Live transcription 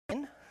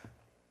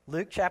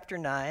Luke chapter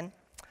 9,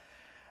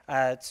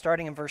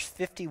 starting in verse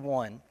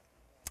 51.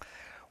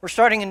 We're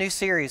starting a new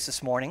series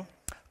this morning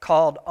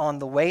called On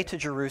the Way to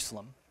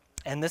Jerusalem.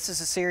 And this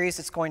is a series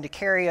that's going to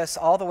carry us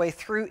all the way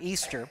through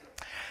Easter.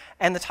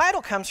 And the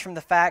title comes from the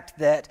fact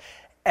that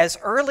as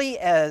early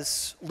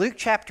as Luke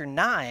chapter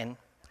 9,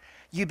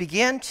 you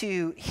begin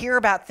to hear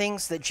about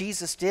things that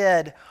Jesus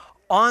did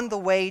on the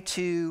way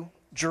to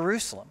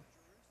Jerusalem,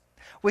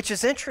 which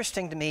is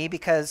interesting to me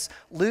because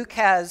Luke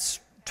has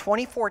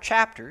 24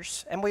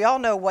 chapters, and we all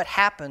know what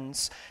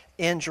happens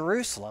in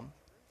Jerusalem.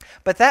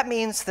 But that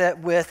means that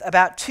with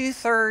about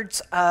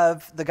 2/3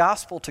 of the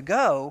gospel to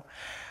go,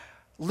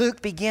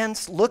 Luke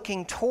begins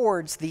looking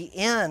towards the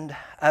end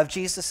of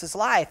Jesus'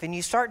 life, and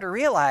you start to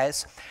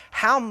realize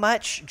how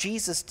much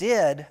Jesus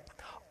did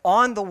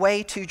on the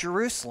way to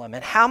Jerusalem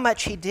and how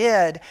much he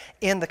did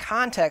in the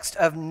context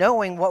of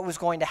knowing what was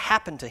going to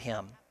happen to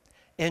him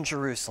in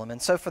Jerusalem.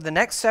 And so for the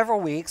next several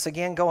weeks,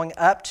 again going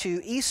up to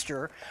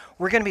Easter,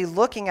 we're going to be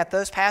looking at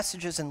those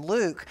passages in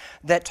Luke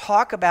that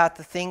talk about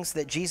the things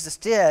that Jesus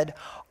did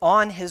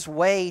on his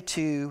way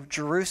to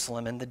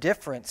Jerusalem and the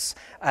difference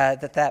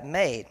that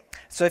made.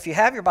 So if you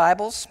have your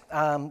Bibles,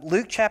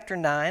 Luke chapter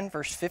 9,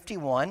 verse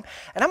 51,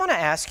 and I'm going to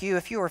ask you,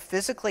 if you are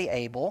physically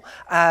able,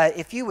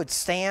 if you would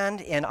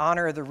stand in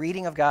honor of the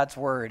reading of God's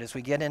Word as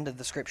we get into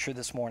the Scripture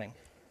this morning.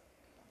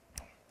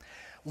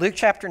 Luke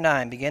chapter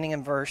 9, beginning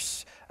in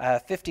verse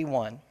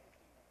 51.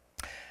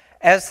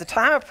 As the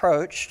time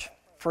approached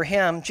for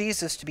him,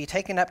 Jesus, to be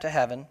taken up to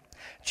heaven,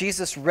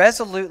 Jesus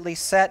resolutely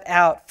set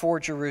out for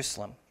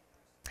Jerusalem.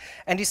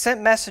 And he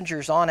sent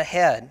messengers on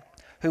ahead,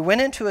 who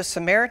went into a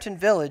Samaritan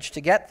village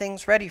to get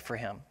things ready for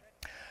him.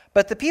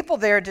 But the people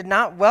there did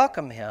not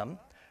welcome him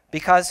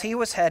because he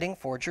was heading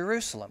for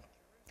Jerusalem.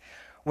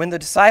 When the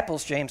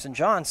disciples, James and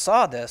John,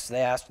 saw this,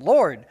 they asked,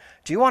 "Lord,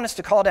 do you want us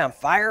to call down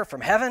fire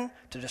from heaven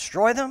to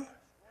destroy them?"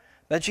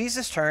 But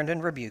Jesus turned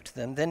and rebuked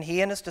them. Then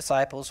he and his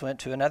disciples went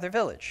to another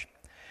village.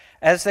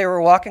 As they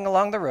were walking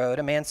along the road,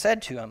 a man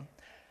said to him,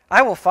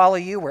 "I will follow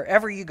you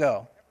wherever you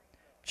go."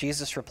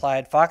 Jesus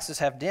replied, "Foxes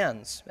have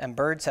dens, and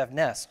birds have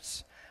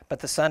nests,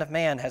 but the Son of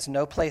Man has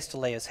no place to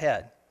lay his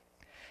head."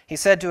 He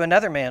said to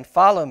another man,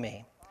 "Follow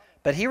me."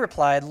 But he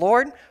replied,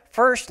 "Lord,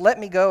 first let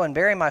me go and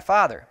bury my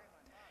father."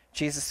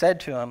 Jesus said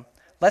to him,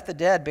 "Let the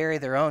dead bury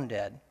their own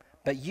dead,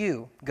 but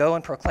you go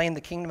and proclaim the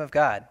kingdom of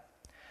God."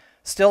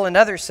 Still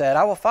another said,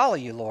 "I will follow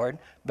you, Lord,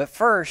 but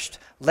first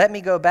let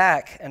me go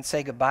back and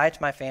say goodbye to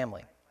my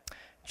family."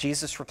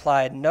 Jesus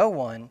replied, "No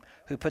one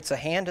who puts a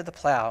hand to the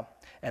plow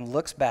and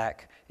looks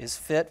back is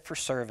fit for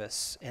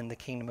service in the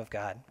kingdom of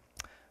God."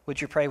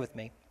 Would you pray with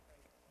me?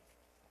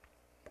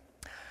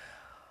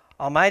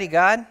 Almighty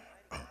God,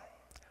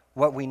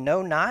 what we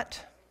know not,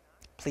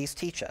 please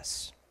teach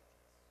us.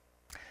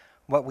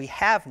 What we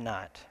have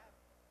not,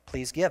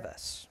 please give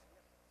us.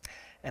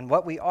 And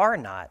what we are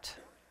not,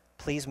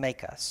 please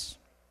make us.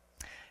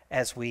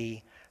 As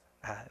we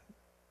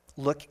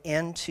look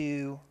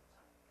into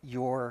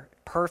your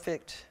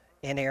perfect,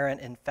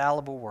 inerrant,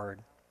 infallible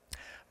word,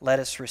 let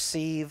us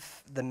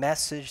receive the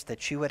message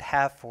that you would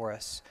have for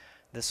us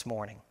this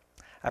morning.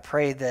 I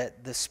pray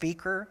that the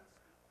speaker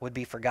would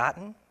be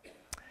forgotten,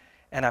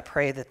 and I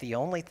pray that the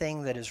only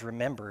thing that is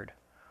remembered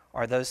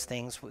are those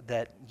things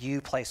that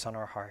you place on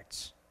our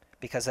hearts,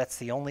 because that's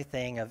the only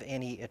thing of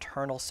any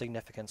eternal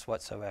significance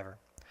whatsoever.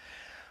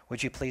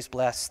 Would you please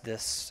bless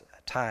this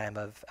time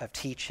of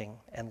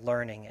teaching and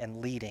learning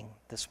and leading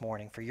this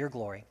morning for your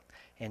glory.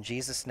 In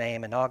Jesus'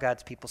 name, and all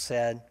God's people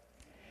said,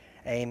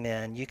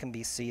 amen. You can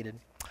be seated.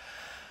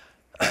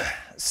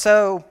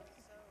 So,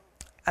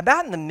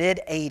 about in the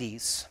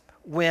mid-'80s,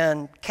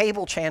 when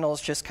cable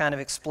channels just kind of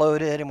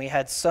exploded and we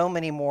had so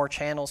many more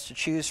channels to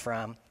choose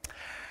from,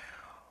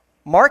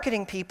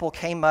 marketing people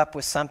came up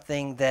with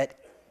something that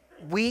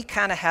we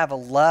kind of have a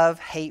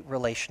love-hate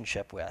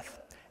relationship with,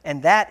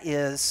 and that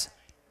is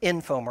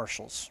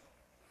infomercials.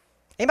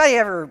 Anybody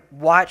ever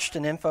watched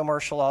an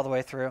infomercial all the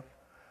way through?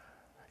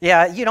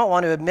 Yeah, you don't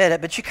want to admit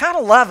it, but you kind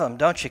of love them,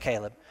 don't you,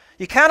 Caleb?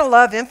 You kind of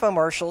love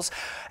infomercials,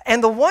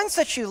 and the ones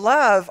that you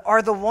love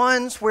are the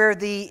ones where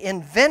the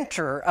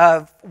inventor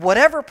of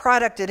whatever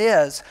product it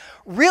is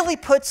really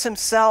puts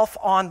himself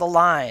on the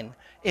line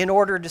in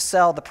order to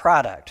sell the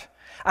product.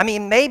 I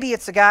mean, maybe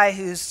it's a guy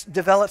who's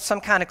developed some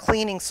kind of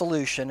cleaning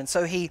solution, and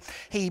so he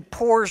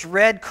pours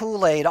red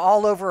Kool-Aid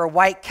all over a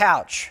white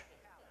couch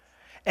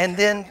and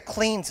then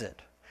cleans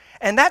it.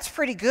 And that's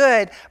pretty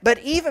good, but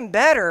even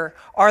better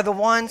are the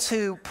ones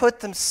who put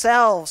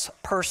themselves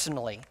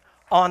personally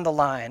on the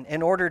line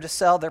in order to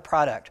sell their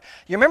product.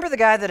 You remember the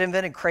guy that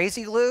invented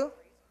Crazy Glue?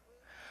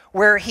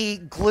 Where he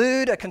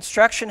glued a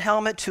construction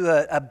helmet to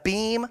a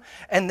beam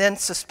and then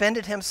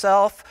suspended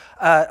himself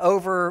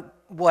over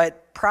what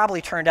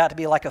probably turned out to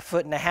be like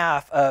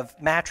 1.5 feet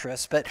of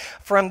mattress. But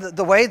from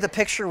the way the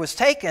picture was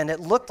taken,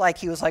 it looked like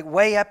he was like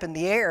way up in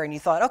the air. And you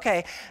thought,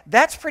 okay,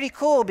 that's pretty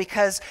cool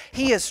because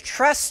he is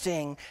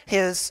trusting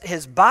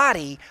his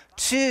body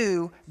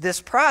to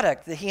this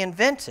product that he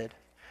invented.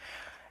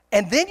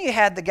 And then you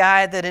had the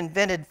guy that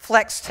invented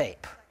flex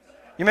tape.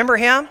 You remember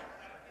him?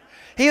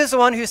 He was the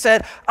one who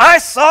said, I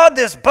sawed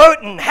this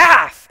boat in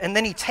half. And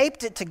then he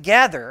taped it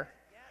together.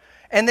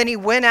 And then he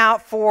went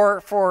out for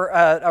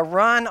a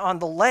run on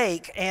the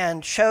lake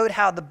and showed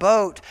how the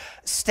boat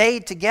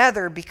stayed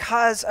together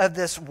because of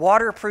this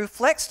waterproof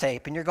flex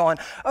tape. And you're going,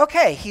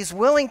 okay, he's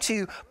willing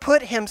to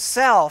put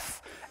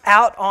himself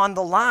out on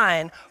the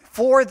line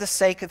for the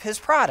sake of his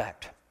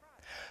product.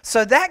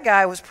 So that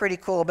guy was pretty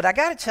cool. But I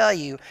got to tell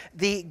you,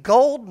 the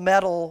gold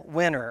medal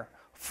winner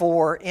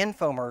for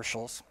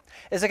infomercials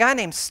is a guy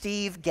named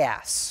Steve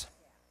Gass.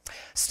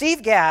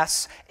 Steve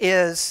Gass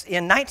is,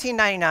 in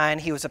 1999,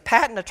 he was a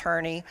patent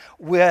attorney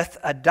with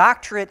a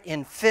doctorate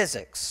in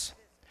physics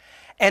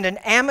and an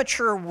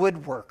amateur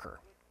woodworker.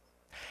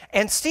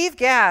 And Steve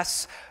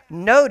Gass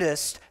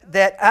noticed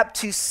that up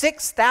to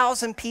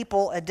 6,000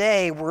 people a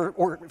day,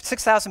 or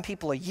 6,000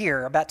 people a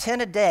year, about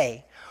 10 a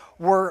day,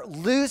 were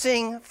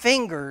losing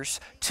fingers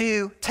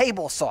to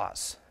table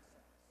saws.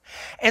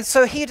 And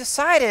so he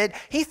decided,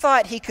 he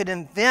thought he could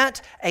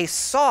invent a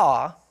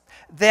saw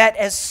that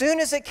as soon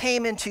as it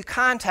came into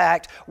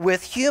contact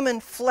with human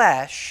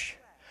flesh,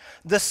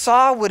 the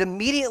saw would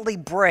immediately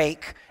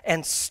break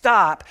and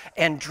stop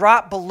and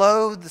drop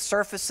below the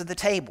surface of the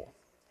table.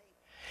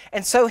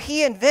 And so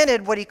he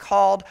invented what he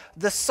called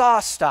the saw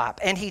stop,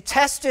 and he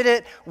tested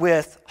it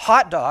with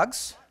hot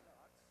dogs.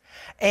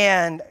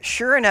 And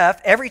sure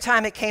enough, every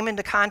time it came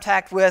into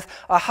contact with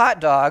a hot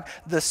dog,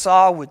 the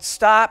saw would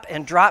stop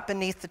and drop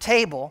beneath the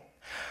table.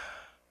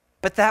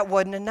 But that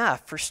wasn't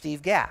enough for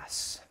Steve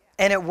Gass.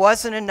 And it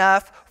wasn't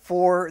enough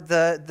for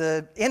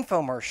the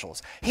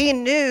infomercials. He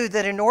knew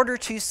that in order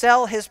to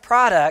sell his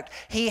product,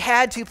 he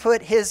had to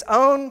put his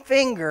own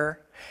finger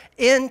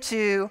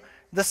into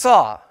the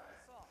saw.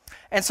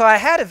 And so I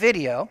had a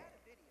video.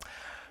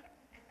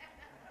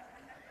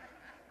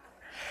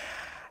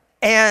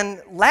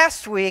 And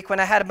last week,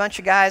 when I had a bunch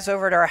of guys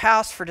over at our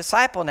house for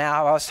Disciple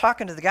Now, I was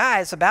talking to the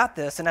guys about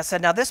this, and I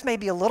said, now this may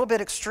be a little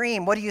bit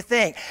extreme. What do you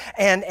think?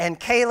 And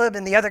Caleb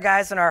and the other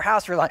guys in our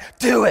house were like,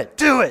 do it,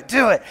 do it,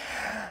 do it.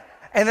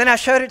 And then I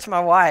showed it to my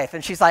wife,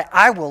 and she's like,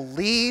 I will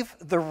leave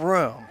the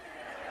room.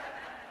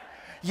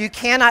 You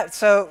cannot,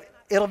 so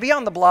it'll be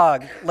on the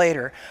blog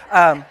later.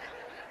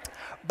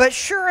 But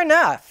sure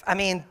enough, I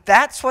mean,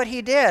 that's what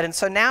he did. And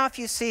so now if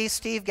you see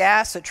Steve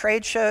Gass at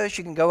trade shows,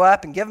 you can go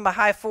up and give him a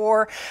high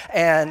four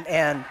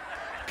and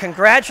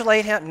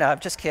congratulate him. No, I'm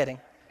just kidding.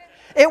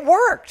 It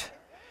worked.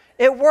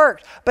 It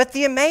worked. But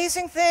the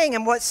amazing thing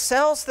and what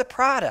sells the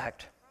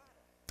product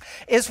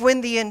is when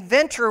the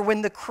inventor,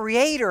 when the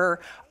creator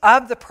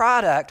of the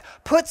product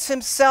puts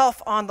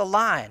himself on the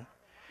line.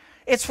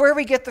 It's where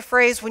we get the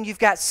phrase, when you've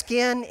got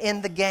skin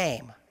in the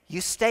game,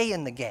 you stay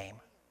in the game.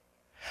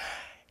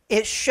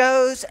 It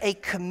shows a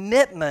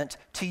commitment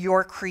to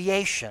your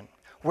creation,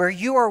 where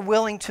you are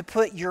willing to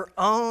put your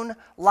own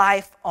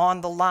life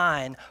on the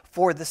line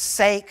for the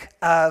sake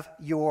of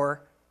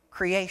your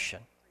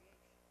creation.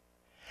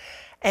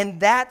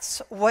 And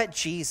that's what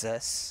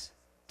Jesus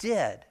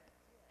did.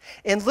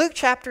 In Luke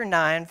chapter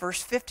 9,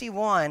 verse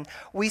 51,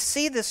 we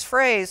see this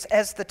phrase,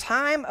 as the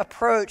time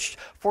approached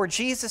for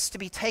Jesus to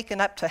be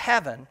taken up to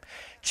heaven,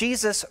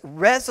 Jesus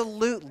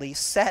resolutely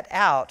set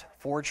out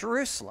for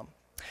Jerusalem.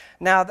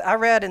 Now, I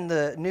read in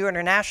the New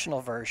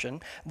International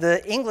Version,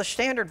 the English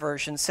Standard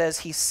Version says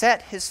he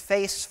set his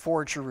face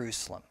for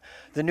Jerusalem.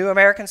 The New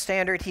American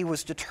Standard, he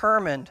was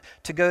determined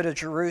to go to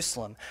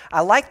Jerusalem.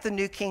 I like the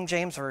New King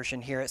James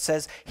Version here. It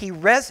says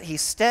he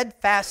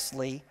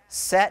steadfastly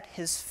set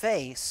his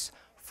face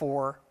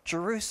for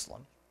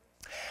Jerusalem.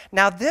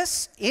 Now,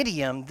 this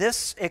idiom,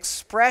 this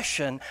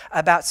expression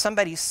about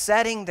somebody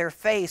setting their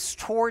face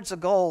towards a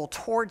goal,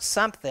 towards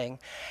something,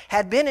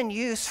 had been in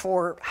use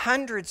for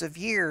hundreds of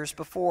years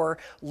before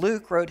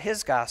Luke wrote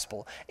his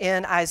gospel.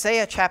 In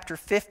Isaiah chapter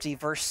 50,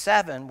 verse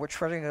 7, which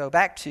we're going to go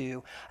back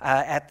to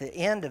at the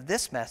end of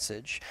this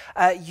message,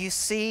 you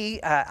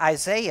see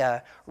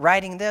Isaiah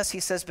writing this.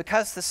 He says,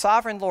 because the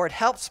sovereign Lord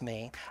helps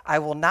me, I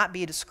will not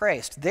be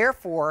disgraced.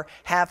 Therefore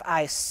have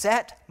I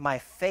set my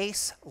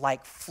face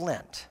like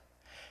flint,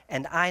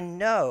 and I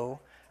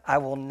know I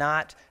will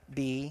not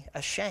be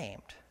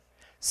ashamed.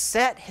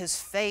 Set his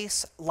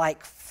face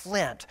like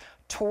flint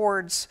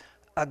towards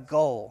a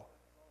goal.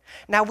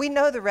 Now, we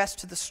know the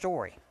rest of the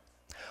story.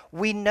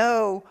 We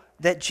know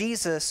that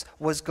Jesus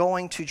was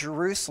going to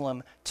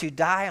Jerusalem to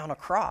die on a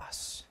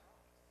cross.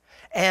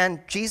 And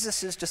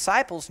Jesus'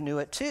 disciples knew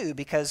it too,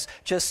 because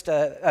just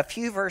a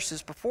few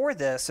verses before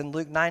this, in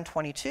Luke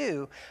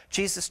 9:22,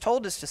 Jesus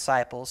told his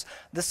disciples,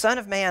 the Son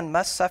of Man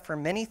must suffer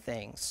many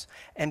things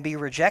and be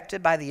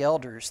rejected by the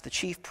elders, the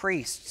chief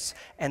priests,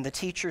 and the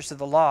teachers of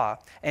the law,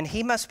 and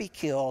he must be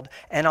killed,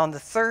 and on the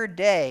third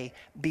day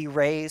be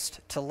raised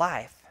to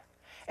life.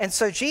 And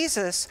so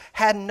Jesus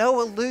had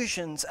no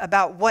illusions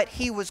about what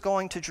he was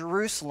going to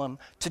Jerusalem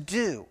to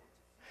do.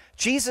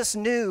 Jesus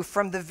knew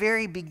from the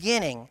very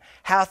beginning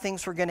how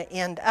things were going to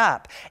end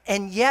up,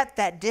 and yet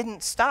that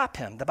didn't stop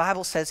him. The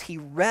Bible says he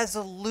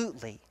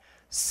resolutely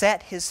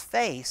set his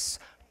face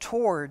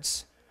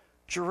towards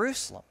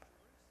Jerusalem.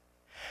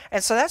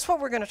 And so that's what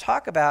we're going to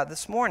talk about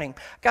this morning.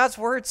 God's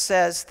word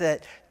says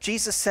that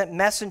Jesus sent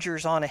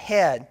messengers on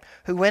ahead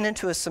who went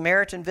into a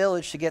Samaritan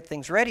village to get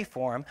things ready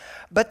for him.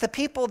 But the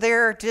people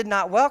there did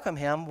not welcome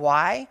him.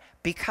 Why?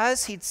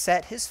 Because he'd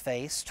set his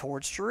face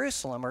towards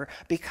Jerusalem, or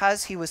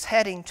because he was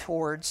heading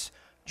towards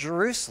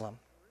Jerusalem.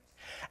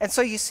 And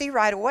so you see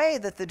right away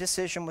that the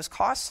decision was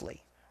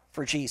costly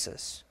for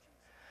Jesus.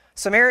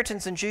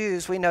 Samaritans and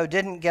Jews, we know,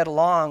 didn't get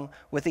along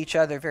with each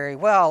other very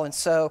well. And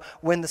so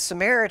when the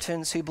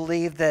Samaritans, who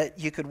believed that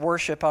you could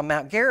worship on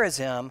Mount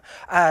Gerizim,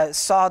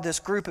 saw this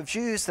group of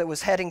Jews that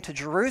was heading to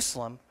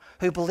Jerusalem,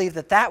 who believed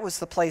that that was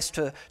the place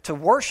to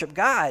worship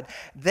God,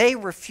 they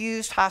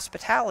refused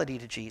hospitality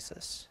to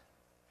Jesus.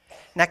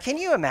 Now, can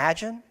you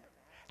imagine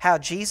how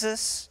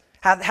this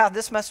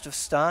must have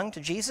stung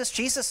to Jesus?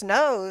 Jesus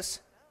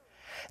knows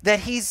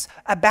that he's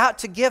about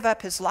to give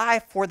up his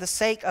life for the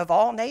sake of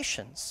all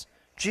nations,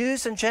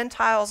 Jews and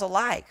Gentiles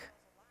alike.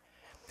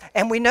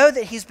 And we know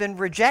that he's been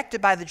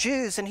rejected by the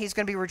Jews, and he's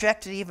going to be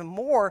rejected even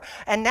more.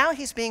 And now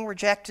he's being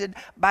rejected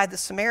by the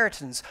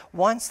Samaritans,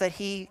 ones that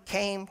he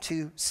came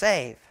to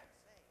save.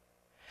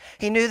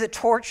 He knew the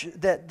torture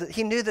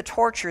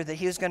that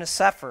he was going to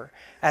suffer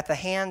at the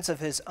hands of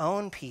his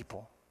own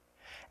people.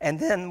 And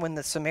then when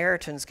the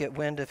Samaritans get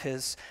wind of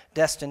his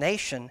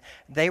destination,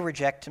 they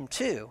reject him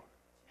too.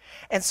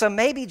 And so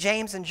maybe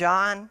James and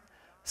John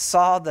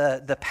saw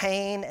the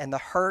pain and the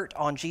hurt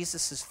on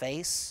Jesus'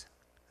 face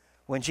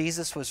when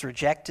Jesus was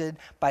rejected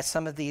by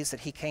some of these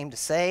that he came to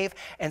save.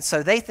 And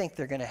so they think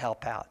they're going to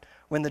help out.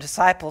 When the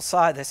disciples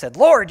saw it, they said,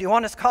 "Lord, do you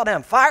want us to call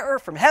down fire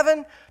from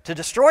heaven to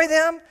destroy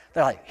them?"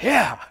 They're like,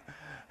 "Yeah,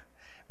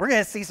 we're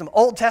going to see some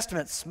Old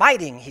Testament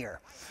smiting here."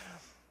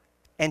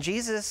 And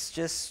Jesus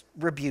just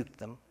rebuked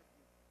them.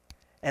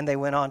 And they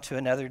went on to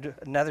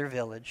another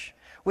village.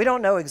 We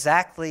don't know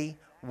exactly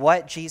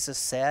what Jesus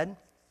said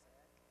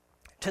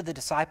to the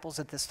disciples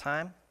at this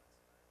time,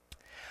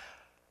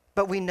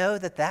 but we know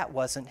that that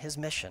wasn't his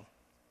mission.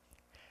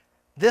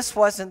 This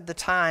wasn't the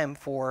time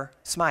for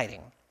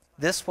smiting.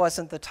 This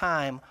wasn't the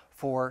time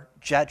for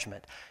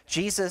judgment.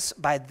 Jesus,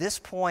 by this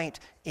point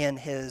in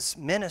his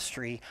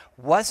ministry,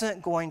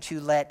 wasn't going to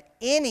let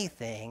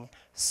anything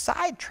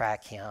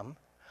sidetrack him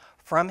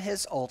from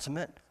his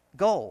ultimate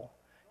goal.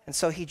 And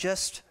so he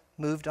just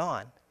moved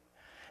on.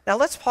 Now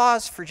let's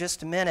pause for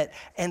just a minute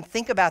and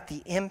think about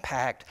the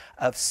impact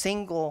of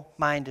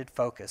single-minded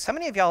focus. How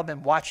many of y'all have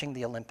been watching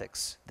the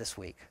Olympics this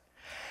week?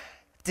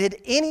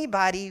 Did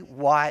anybody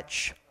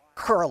watch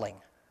curling?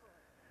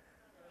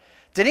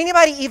 Did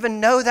anybody even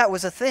know that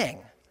was a thing?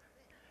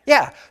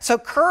 Yeah, so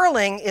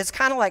curling is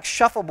kind of like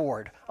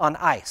shuffleboard on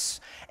ice,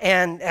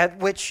 and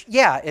which,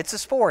 yeah, it's a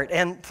sport.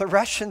 And the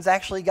Russians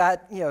actually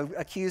got,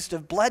 accused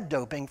of blood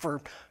doping for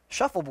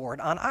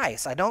shuffleboard on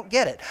ice. I don't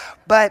get it.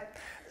 But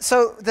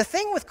so the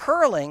thing with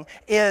curling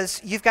is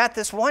you've got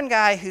this one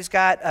guy who's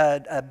got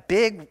a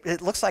big,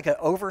 it looks like an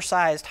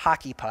oversized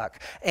hockey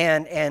puck,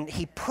 and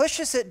he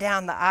pushes it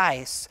down the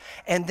ice,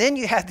 and then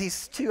you have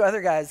these two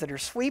other guys that are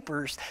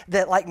sweepers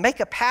that like make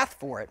a path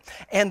for it.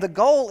 And the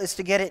goal is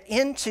to get it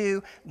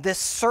into this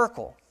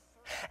circle.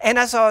 And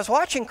as I was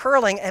watching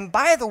curling, and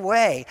by the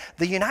way,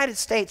 the United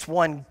States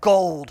won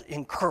gold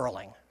in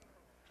curling.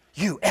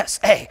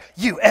 USA,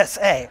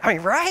 USA. I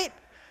mean, right?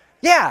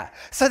 Yeah.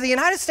 So the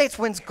United States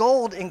wins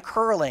gold in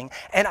curling,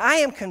 and I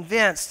am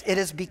convinced it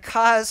is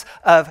because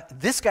of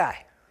this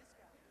guy.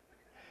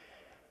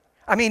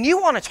 I mean, you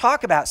want to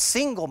talk about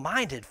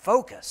single-minded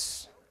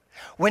focus.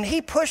 When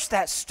he pushed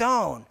that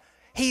stone,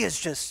 he is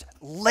just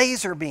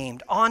laser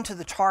beamed onto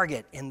the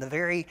target at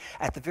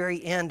the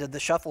very end of the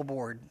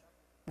shuffleboard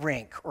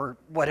rink, or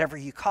whatever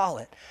you call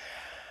it.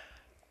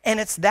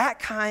 And it's that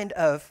kind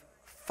of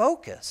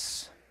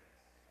focus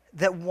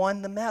that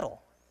won the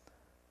medal.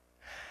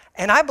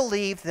 And I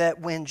believe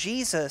that when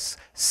Jesus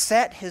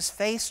set his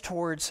face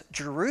towards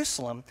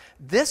Jerusalem,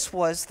 this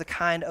was the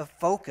kind of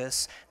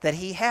focus that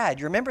he had.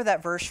 You remember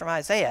that verse from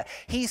Isaiah?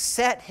 He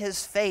set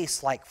his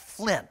face like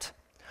flint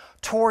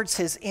towards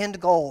his end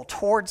goal,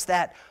 towards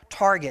that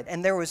target.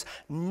 And there was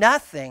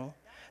nothing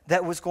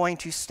that was going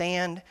to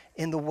stand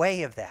in the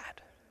way of that.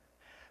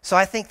 So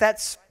I think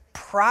that's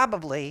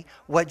probably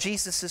what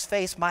Jesus'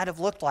 face might have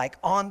looked like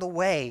on the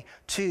way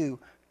to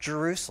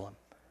Jerusalem.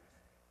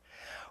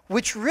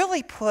 Which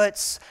really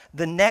puts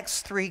the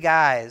next three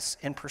guys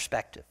in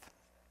perspective.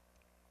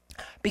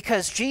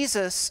 Because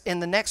Jesus, in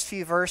the next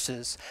few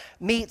verses,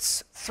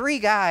 meets three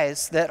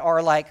guys that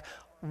are like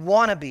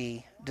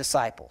wannabe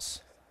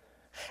disciples.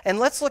 And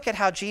let's look at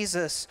how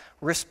Jesus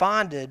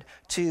responded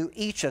to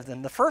each of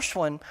them. The first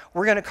one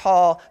we're going to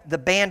call the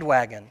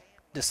bandwagon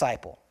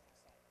disciple.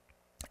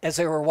 As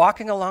they were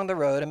walking along the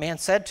road, a man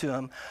said to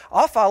him,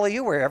 "I'll follow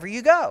you wherever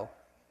you go."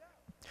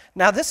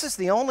 Now, this is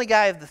the only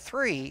guy of the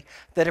three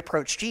that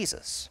approached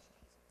Jesus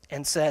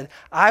and said,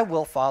 "I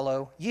will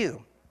follow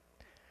you."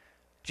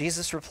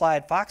 Jesus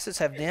replied, "Foxes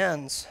have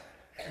dens,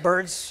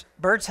 birds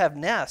have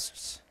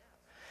nests,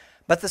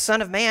 but the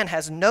Son of Man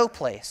has no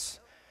place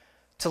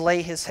to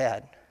lay his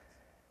head."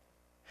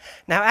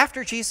 Now,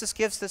 after Jesus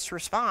gives this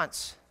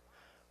response,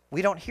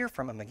 we don't hear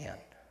from him again.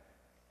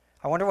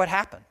 I wonder what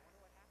happened.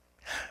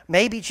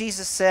 Maybe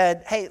Jesus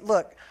said, hey,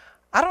 look,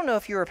 I don't know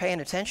if you were paying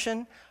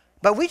attention,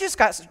 but we just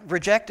got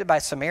rejected by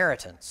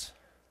Samaritans.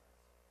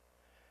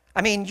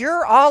 I mean,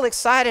 you're all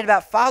excited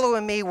about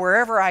following me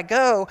wherever I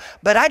go,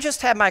 but I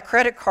just had my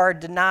credit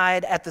card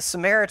denied at the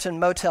Samaritan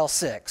Motel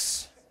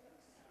 6.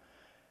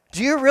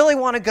 Do you really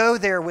want to go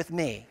there with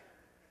me?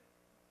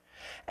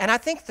 And I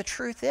think the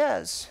truth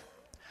is,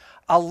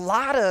 a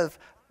lot of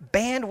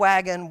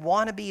bandwagon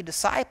wannabe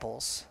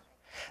disciples,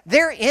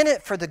 they're in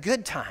it for the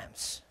good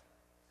times.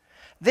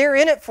 They're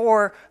in it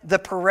for the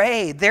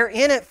parade. They're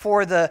in it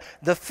for the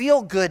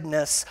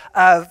feel-goodness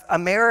of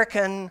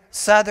American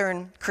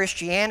Southern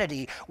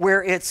Christianity,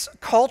 where it's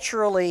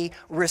culturally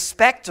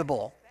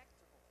respectable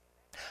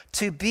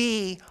to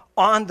be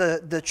on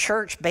the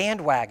church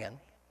bandwagon.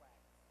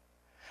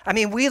 I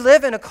mean, we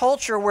live in a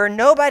culture where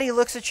nobody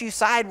looks at you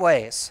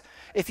sideways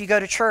if you go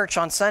to church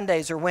on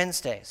Sundays or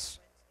Wednesdays.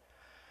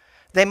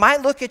 They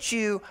might look at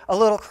you a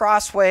little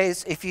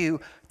crossways if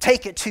you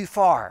take it too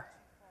far,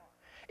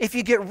 if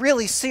you get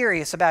really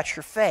serious about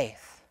your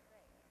faith.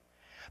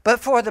 But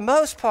for the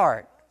most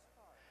part,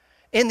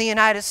 in the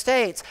United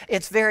States,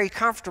 it's very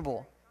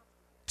comfortable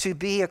to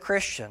be a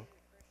Christian.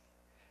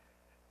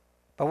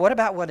 But what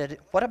about when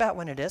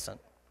it isn't?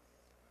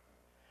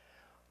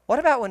 What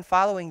about when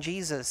following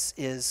Jesus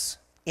is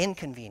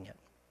inconvenient?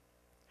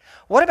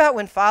 What about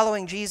when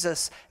following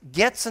Jesus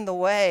gets in the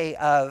way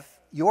of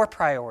your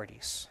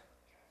priorities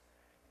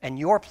and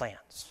your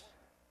plans?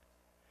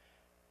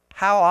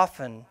 How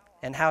often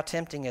and how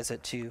tempting is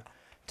it to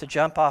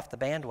jump off the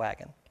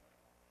bandwagon?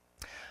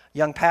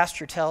 Young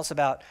pastor tells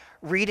about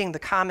reading the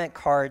comment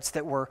cards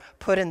that were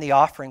put in the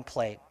offering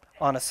plate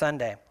on a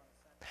Sunday.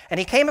 And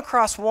he came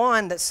across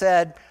one that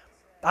said,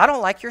 "I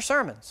don't like your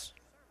sermons."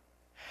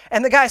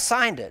 And the guy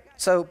signed it.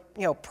 So,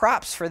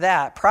 props for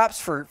that. Props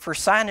for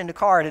signing the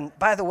card. And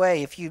by the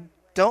way, if you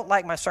don't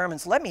like my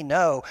sermons, let me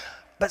know,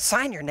 but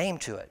sign your name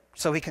to it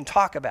so we can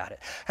talk about it.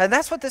 And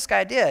that's what this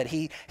guy did.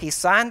 He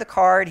signed the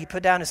card. He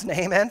put down his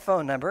name and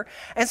phone number.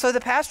 And so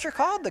the pastor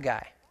called the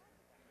guy.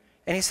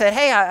 And he said,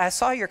 "Hey, I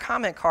saw your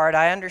comment card.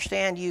 I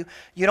understand you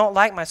don't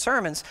like my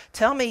sermons.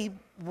 Tell me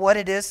what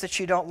it is that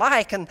you don't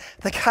like." And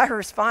the guy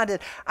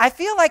responded, "I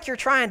feel like you're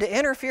trying to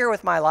interfere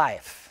with my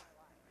life."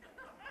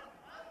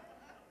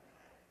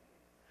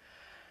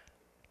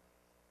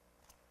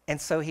 And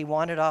so he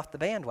wandered off the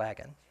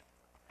bandwagon,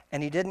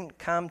 and he didn't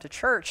come to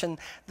church. And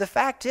the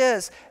fact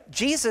is,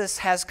 Jesus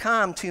has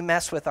come to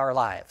mess with our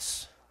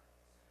lives.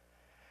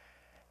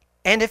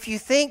 And if you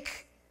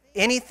think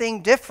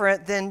anything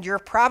different, then you're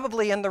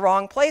probably in the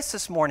wrong place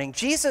this morning.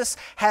 Jesus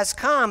has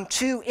come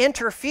to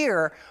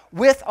interfere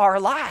with our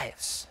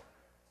lives.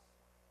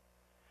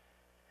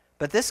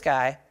 But this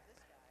guy,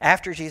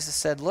 after Jesus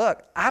said,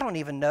 "Look,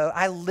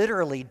 I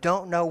literally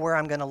don't know where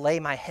I'm going to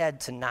lay my head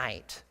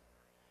tonight,"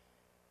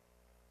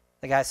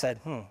 the guy said,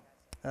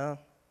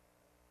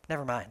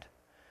 never mind.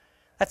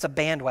 That's a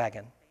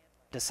bandwagon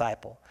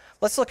disciple.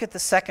 Let's look at the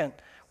second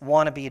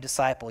wannabe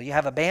disciple. You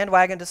have a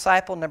bandwagon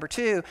disciple. Number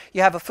two,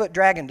 you have a foot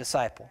dragging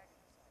disciple.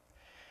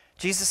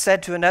 Jesus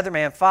said to another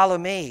man, "Follow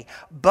me."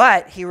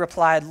 But he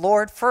replied,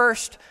 "Lord,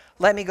 first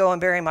let me go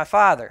and bury my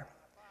father."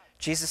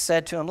 Jesus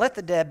said to him, "Let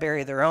the dead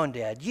bury their own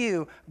dead.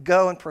 You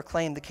go and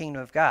proclaim the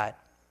kingdom of God."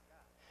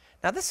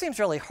 Now this seems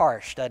really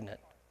harsh, doesn't it?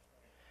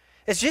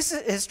 Is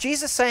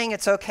Jesus saying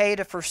it's okay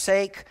to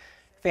forsake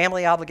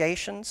family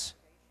obligations?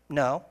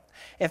 No.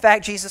 In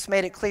fact, Jesus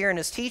made it clear in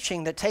his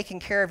teaching that taking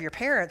care of your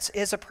parents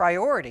is a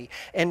priority.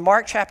 In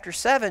Mark chapter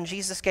 7,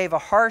 Jesus gave a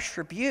harsh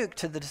rebuke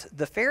to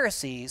the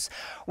Pharisees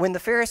when the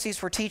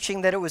Pharisees were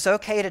teaching that it was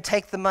okay to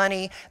take the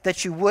money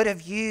that you would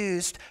have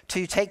used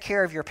to take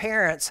care of your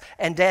parents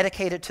and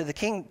dedicate it to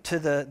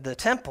the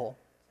temple.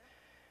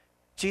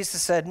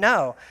 Jesus said,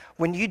 "No,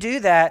 when you do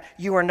that,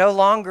 you are no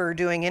longer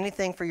doing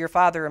anything for your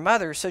father or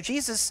mother." So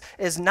Jesus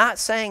is not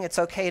saying it's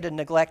okay to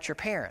neglect your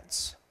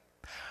parents.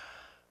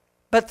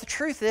 But the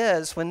truth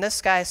is, when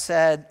this guy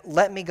said,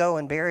 "Let me go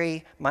and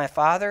bury my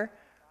father,"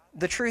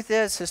 the truth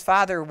is his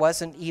father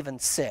wasn't even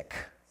sick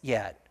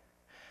yet.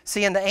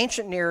 See, in the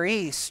ancient Near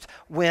East,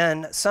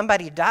 when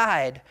somebody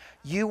died,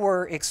 you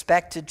were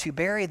expected to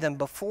bury them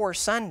before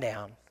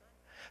sundown.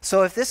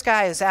 So if this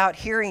guy is out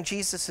hearing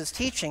Jesus'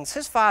 teachings,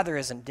 his father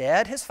isn't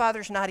dead. His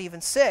father's not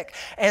even sick.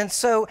 And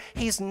so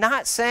he's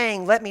not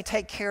saying, "Let me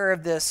take care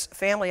of this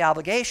family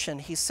obligation."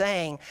 He's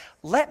saying,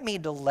 "Let me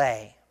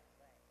delay.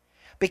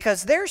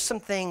 Because there's some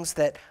things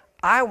that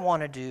I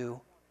want to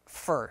do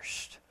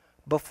first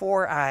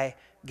before I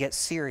get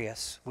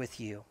serious with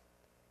you."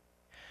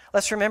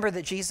 Let's remember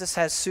that Jesus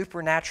has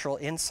supernatural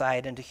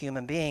insight into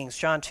human beings.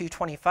 John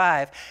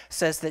 2:25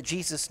 says that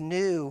Jesus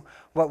knew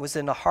what was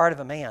in the heart of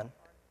a man.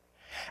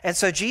 And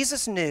so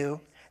Jesus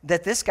knew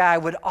that this guy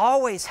would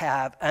always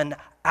have an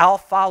 "I'll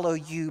follow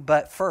you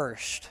but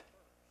first"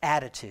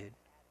 attitude.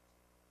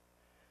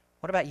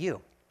 What about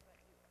you?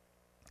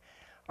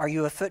 Are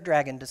you a foot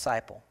dragging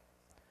disciple?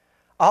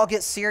 "I'll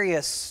get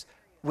serious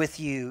with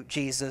you,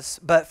 Jesus,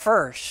 but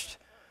first,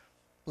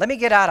 let me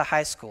get out of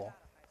high school.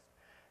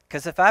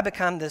 because if I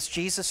become this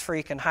Jesus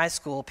freak in high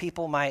school,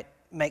 people might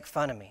make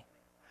fun of me.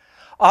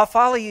 I'll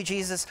follow you,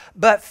 Jesus,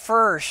 but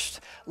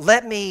first,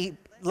 let me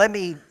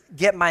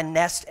get my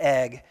nest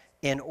egg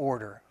in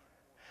order.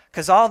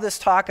 Because all this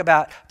talk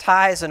about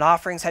tithes and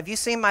offerings, have you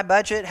seen my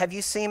budget? Have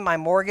you seen my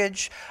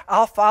mortgage?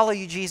 I'll follow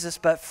you, Jesus,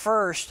 but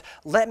first,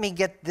 let me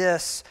get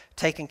this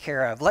taken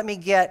care of. Let me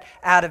get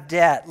out of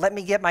debt. Let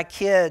me get my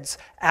kids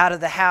out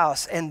of the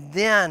house, and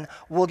then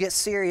we'll get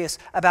serious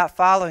about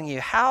following you.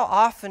 How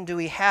often do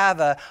we have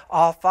a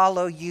I'll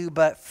follow you,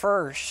 but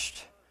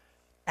first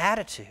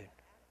attitude?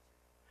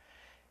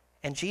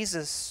 And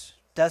Jesus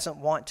doesn't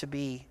want to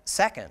be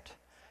second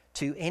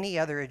to any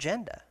other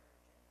agenda.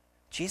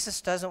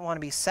 Jesus doesn't want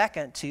to be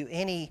second to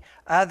any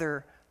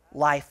other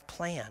life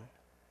plan.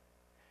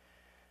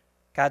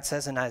 God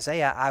says in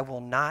Isaiah, I will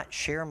not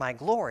share my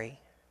glory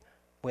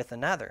with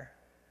another.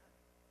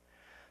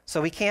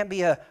 So we can't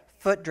be a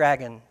foot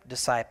dragging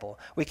disciple.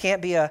 We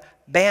can't be a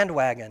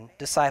bandwagon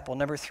disciple.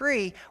 Number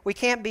 3, we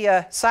can't be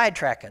a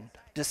sidetracking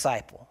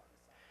disciple.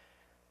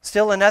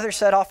 Still another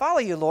said, I'll follow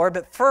you, Lord,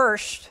 but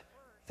first,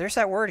 there's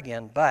that word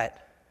again, but.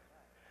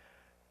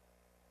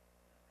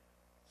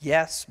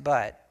 Yes,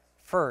 but.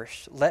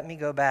 First, let me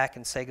go back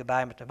and say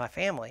goodbye to my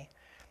family.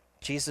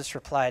 Jesus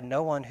replied,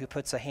 no one who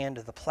puts a hand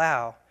to the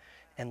plow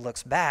and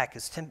looks back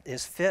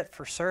is fit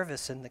for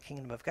service in the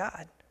kingdom of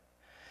God.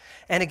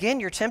 And again,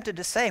 you're tempted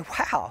to say,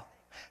 wow,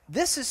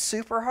 this is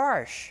super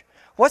harsh.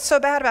 What's so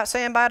bad about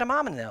saying bye to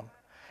mom and them?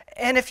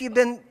 And if you've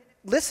been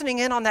listening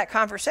in on that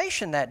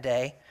conversation that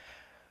day,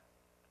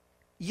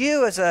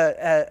 you as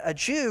a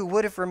Jew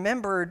would have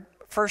remembered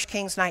 1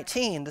 Kings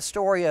 19, the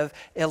story of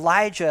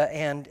Elijah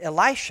and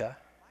Elisha.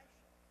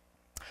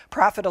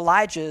 Prophet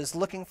Elijah is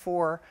looking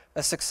for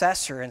a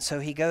successor, and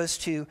so he goes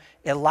to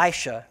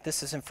Elisha.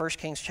 This is in 1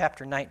 Kings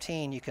chapter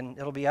 19.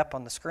 It'll be up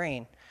on the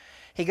screen.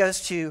 He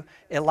goes to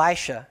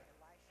Elisha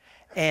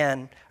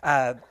and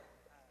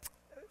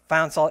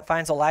finds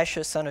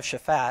Elisha, son of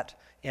Shaphat,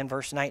 in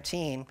verse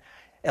 19.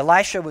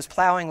 Elisha was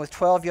plowing with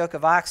 12 yoke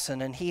of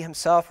oxen, and he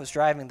himself was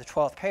driving the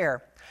 12th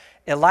pair.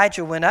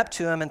 Elijah went up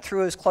to him and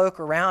threw his cloak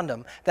around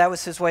him. That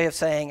was his way of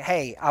saying,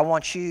 hey, I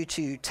want you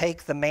to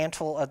take the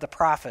mantle of the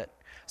prophet.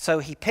 So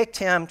he picked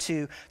him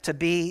to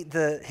be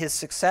his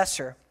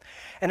successor.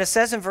 And it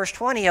says in verse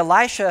 20,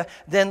 Elisha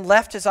then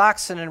left his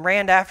oxen and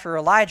ran after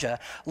Elijah.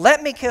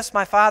 Let me kiss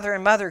my father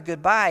and mother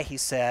goodbye, he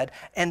said,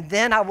 and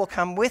then I will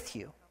come with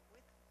you.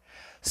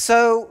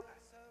 So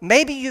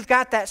maybe you've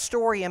got that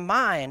story in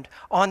mind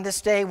on this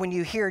day when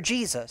you hear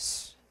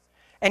Jesus.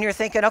 And you're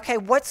thinking, okay,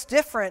 what's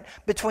different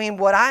between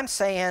what I'm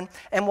saying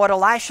and what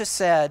Elisha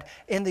said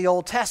in the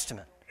Old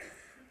Testament?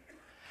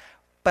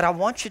 But I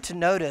want you to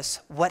notice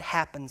what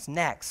happens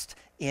next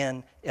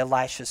in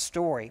Elisha's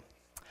story.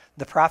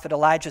 The prophet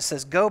Elijah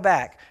says, go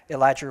back.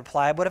 Elijah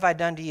replied, what have I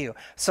done to you?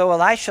 So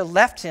Elisha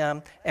left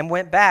him and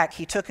went back.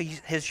 He took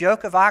his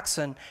yoke of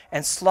oxen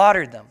and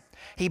slaughtered them.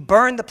 He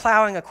burned the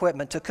plowing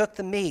equipment to cook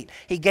the meat.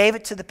 He gave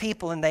it to the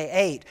people and they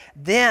ate.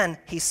 Then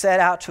he set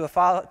out to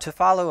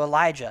follow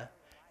Elijah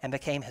and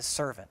became his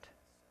servant.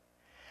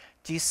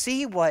 Do you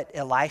see what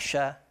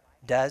Elisha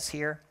does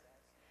here?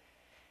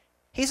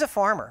 He's a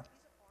farmer.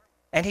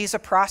 And he's a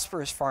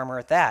prosperous farmer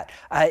at that.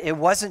 It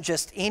wasn't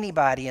just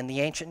anybody in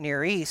the ancient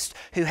Near East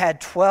who had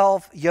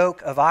 12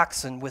 yoke of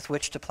oxen with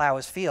which to plow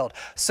his field.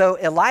 So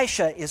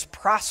Elisha is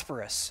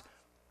prosperous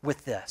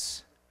with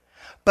this.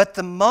 But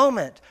the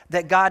moment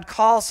that God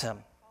calls him,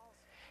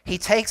 he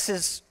takes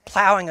his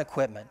plowing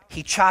equipment,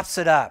 he chops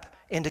it up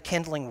into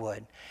kindling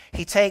wood.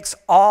 He takes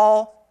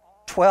all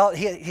 12,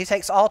 he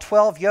takes all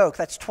 12 yoke,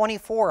 that's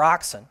 24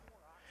 oxen.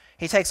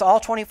 He takes all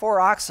 24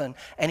 oxen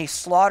and he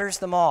slaughters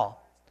them all.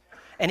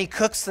 And he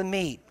cooks the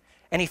meat,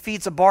 and he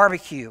feeds a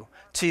barbecue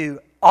to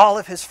all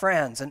of his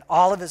friends and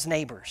all of his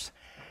neighbors.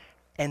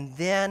 And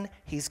then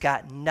he's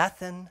got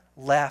nothing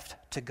left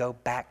to go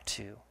back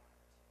to.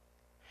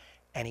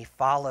 And he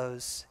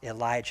follows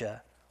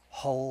Elijah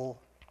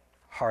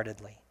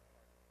wholeheartedly.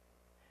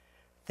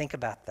 Think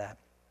about that.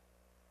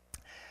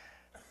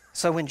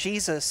 So when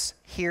Jesus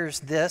hears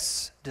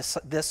this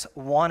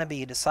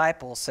wannabe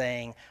disciple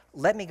saying,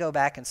 let me go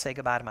back and say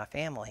goodbye to my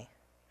family,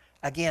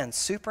 again,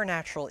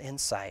 supernatural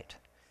insight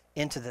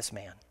into this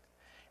man.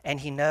 And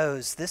he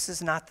knows this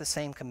is not the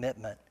same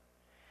commitment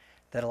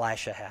that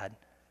Elisha had.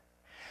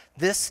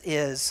 This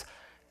is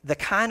the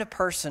kind of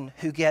person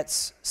who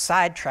gets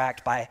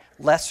sidetracked by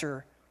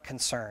lesser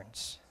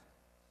concerns.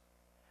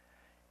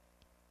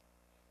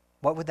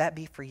 What would that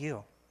be for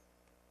you?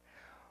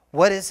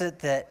 What is it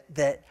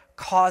that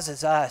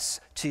causes us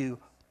to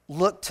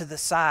look to the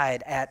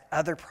side at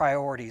other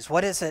priorities?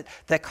 What is it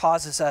that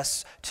causes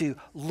us to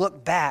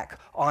look back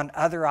on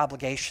other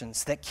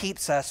obligations, that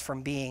keeps us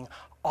from being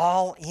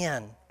all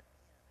in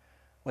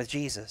with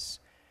Jesus?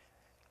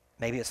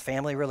 Maybe it's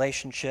family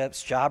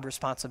relationships, job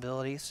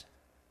responsibilities.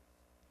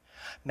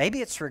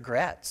 Maybe it's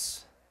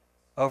regrets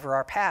over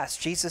our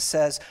past. Jesus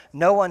says,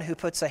 no one who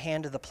puts a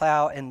hand to the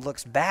plow and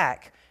looks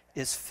back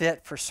is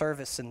fit for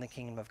service in the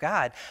kingdom of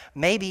God.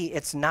 Maybe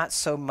it's not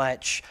so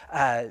much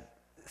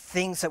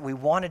things that we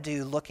want to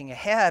do looking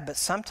ahead, but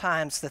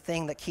sometimes the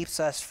thing that keeps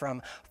us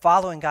from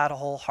following God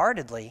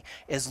wholeheartedly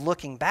is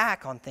looking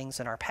back on things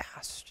in our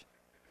past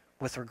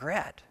with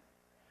regret,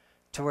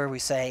 to where we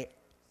say,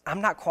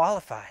 I'm not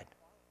qualified.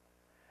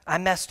 I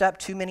messed up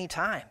too many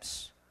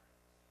times.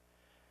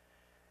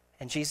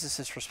 And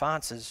Jesus'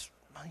 response is,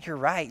 well, you're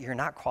right, you're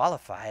not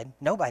qualified.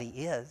 Nobody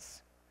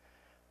is.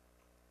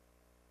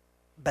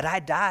 But I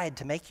died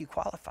to make you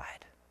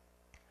qualified.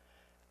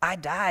 I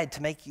died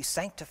to make you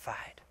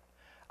sanctified.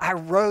 I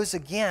rose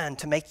again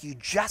to make you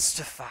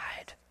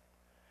justified.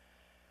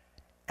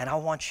 And I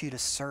want you to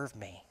serve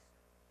me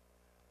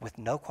with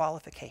no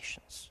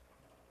qualifications.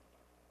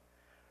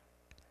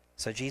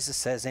 So Jesus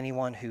says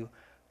anyone who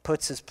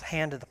puts his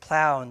hand to the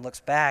plow and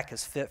looks back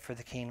is fit for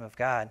the kingdom of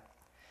God.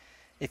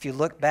 If you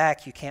look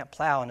back, you can't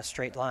plow in a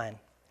straight line.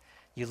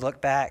 You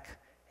look back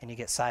and you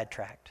get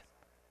sidetracked.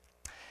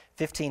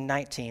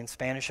 1519,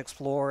 Spanish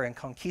explorer and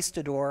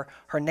conquistador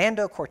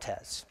Hernando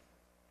Cortez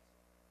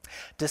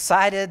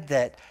decided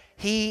that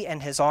he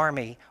and his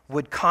army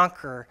would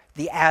conquer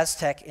the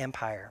Aztec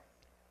Empire.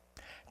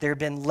 There had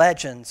been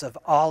legends of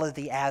all of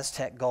the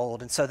Aztec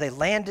gold, and so they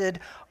landed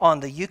on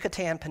the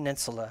Yucatan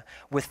Peninsula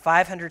with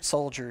 500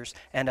 soldiers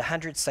and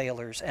 100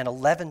 sailors and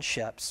 11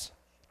 ships.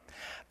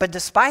 But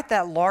despite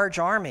that large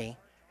army,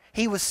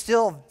 he was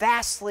still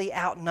vastly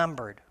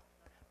outnumbered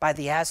by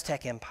the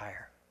Aztec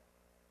Empire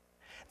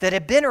that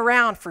had been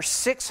around for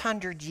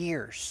 600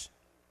 years.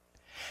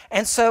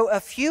 And so a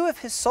few of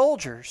his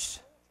soldiers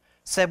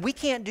said, we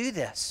can't do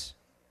this.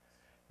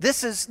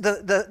 This is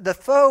the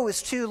foe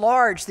is too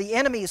large. The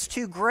enemy is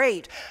too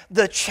great.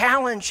 The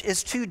challenge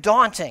is too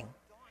daunting.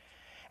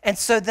 And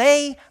so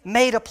they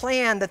made a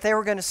plan that they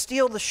were going to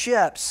steal the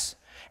ships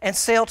and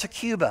sail to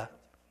Cuba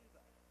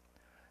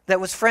that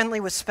was friendly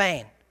with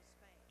Spain.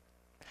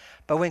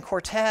 But when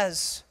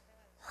Cortez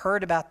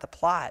heard about the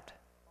plot,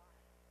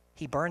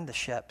 he burned the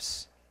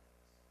ships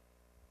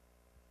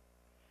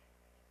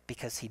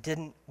because he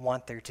didn't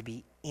want there to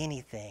be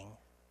anything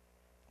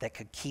that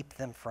could keep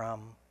them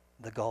from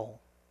the goal.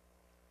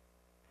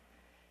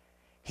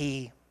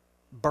 He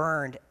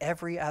burned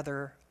every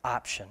other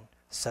option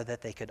so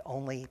that they could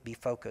only be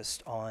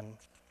focused on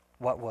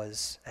what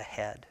was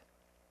ahead.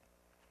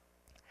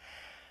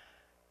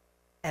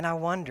 And I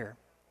wonder,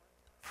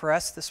 for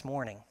us this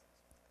morning,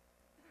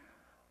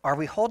 are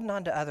we holding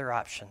on to other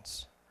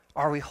options?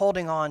 Are we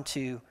holding on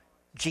to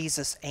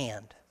Jesus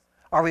and?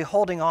 Are we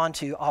holding on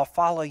to, I'll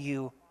follow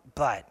you,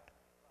 but?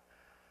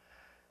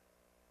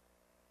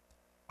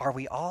 Are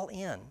we all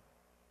in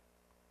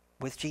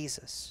with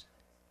Jesus?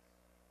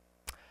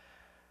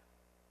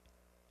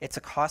 It's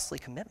a costly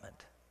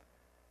commitment.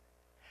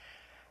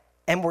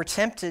 And we're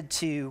tempted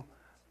to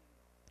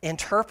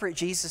interpret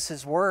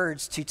Jesus'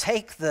 words to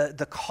take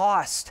the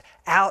cost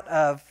out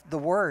of the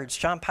words.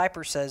 John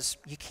Piper says,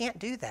 you can't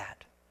do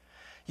that.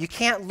 You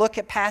can't look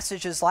at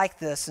passages like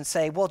this and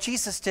say, well,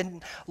 Jesus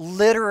didn't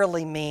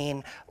literally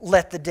mean,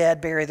 let the dead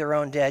bury their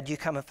own dead, you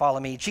come and follow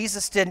me.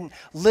 Jesus didn't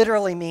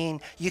literally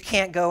mean, you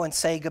can't go and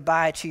say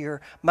goodbye to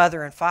your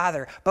mother and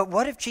father. But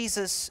what if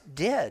Jesus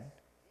did?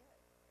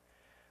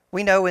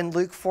 We know in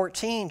Luke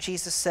 14,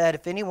 Jesus said,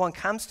 if anyone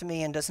comes to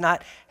me and does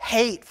not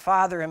hate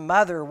father and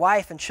mother,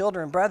 wife and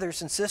children,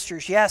 brothers and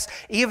sisters, yes,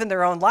 even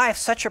their own life,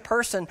 such a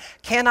person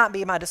cannot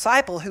be my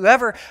disciple.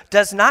 Whoever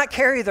does not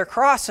carry their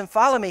cross and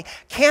follow me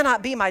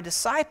cannot be my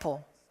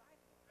disciple.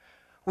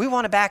 We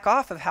want to back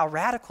off of how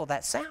radical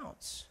that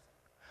sounds.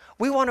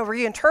 We want to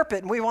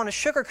reinterpret and we want to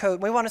sugarcoat.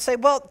 And we want to say,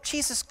 well,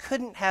 Jesus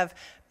couldn't have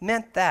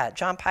meant that.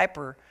 John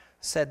Piper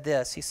said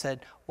this. He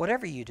said,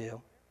 whatever you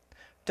do,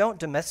 don't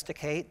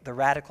domesticate the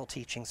radical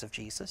teachings of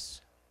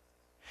Jesus.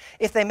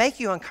 If they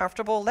make you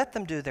uncomfortable, let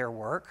them do their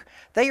work.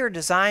 They are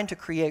designed to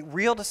create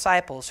real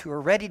disciples who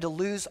are ready to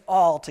lose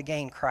all to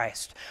gain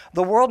Christ.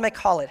 The world may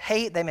call it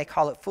hate, they may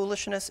call it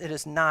foolishness. It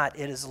is not,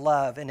 it is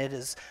love, and it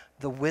is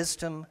the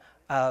wisdom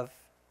of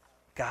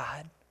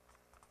God.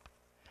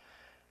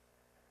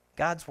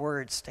 God's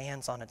word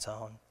stands on its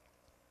own,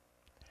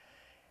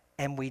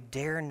 and we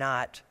dare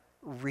not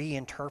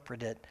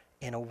reinterpret it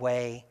in a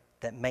way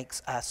that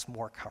makes us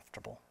more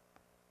comfortable.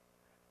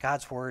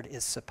 God's word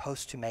is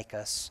supposed to make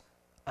us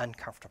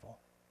uncomfortable,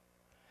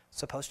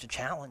 supposed to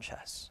challenge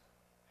us.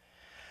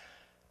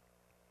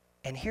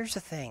 And here's the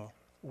thing,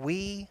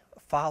 we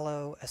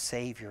follow a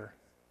Savior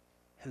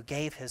who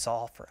gave his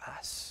all for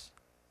us.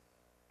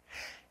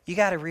 You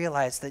got to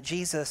realize that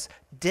Jesus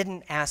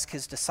didn't ask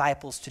his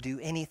disciples to do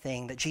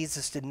anything that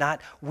Jesus did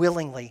not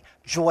willingly,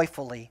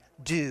 joyfully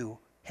do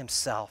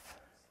himself.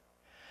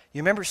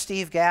 You remember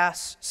Steve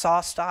Gass'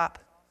 saw stop?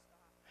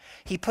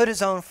 He put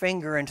his own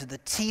finger into the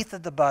teeth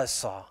of the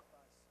buzzsaw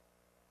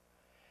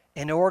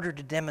in order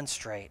to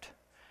demonstrate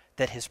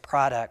that his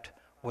product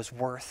was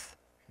worth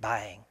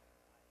buying.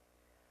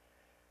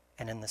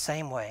 And in the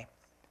same way,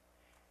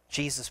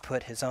 Jesus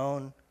put his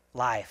own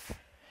life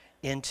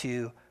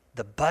into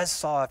the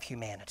buzzsaw of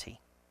humanity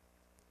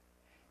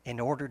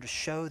in order to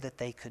show that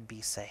they could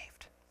be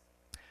saved.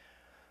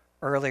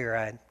 Earlier,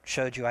 I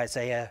showed you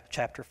Isaiah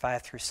chapter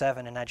 5 through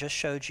 7, and I just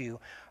showed you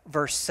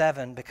verse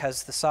 7,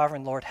 because the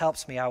sovereign Lord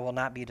helps me, I will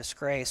not be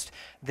disgraced.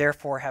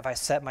 Therefore have I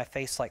set my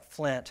face like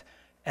flint,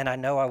 and I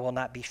know I will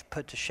not be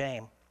put to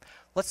shame.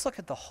 Let's look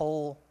at the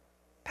whole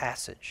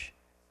passage.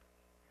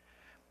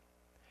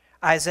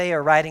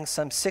 Isaiah, writing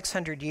some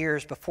 600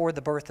 years before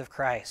the birth of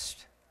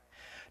Christ,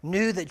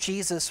 knew that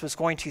Jesus was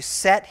going to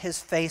set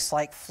his face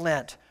like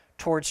flint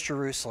towards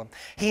Jerusalem.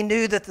 He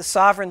knew that the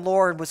sovereign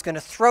Lord was going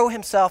to throw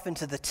himself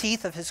into the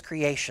teeth of his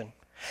creation,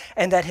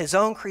 and that his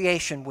own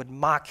creation would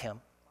mock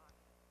him,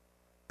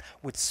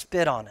 would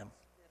spit on him,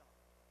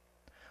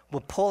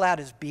 would pull out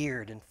his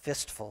beard in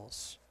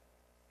fistfuls,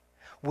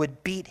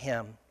 would beat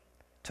him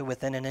to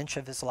within an inch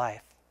of his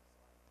life.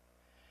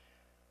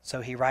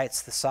 So he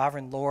writes, the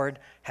sovereign Lord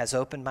has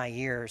opened my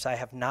ears. I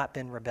have not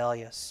been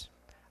rebellious.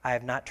 I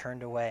have not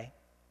turned away.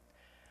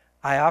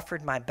 I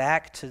offered my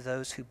back to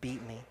those who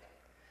beat me,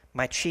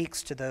 my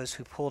cheeks to those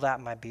who pulled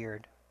out my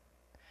beard.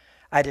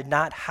 I did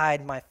not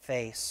hide my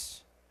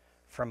face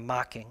from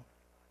mocking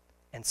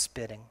and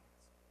spitting.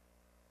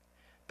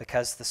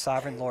 Because the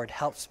sovereign Lord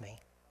helps me,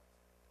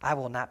 I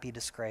will not be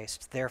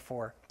disgraced.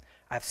 Therefore,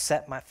 I've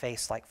set my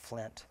face like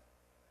flint,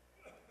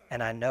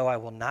 and I know I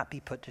will not be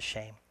put to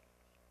shame.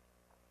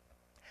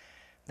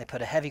 They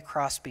put a heavy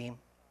crossbeam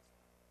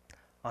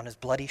on his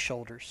bloody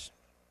shoulders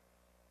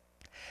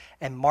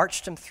and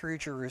marched him through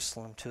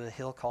Jerusalem to a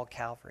hill called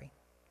Calvary.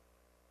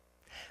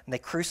 And they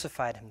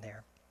crucified him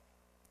there,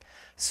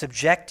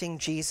 subjecting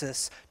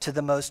Jesus to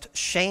the most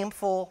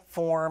shameful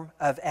form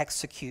of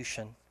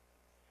execution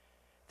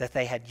that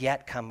they had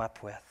yet come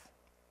up with.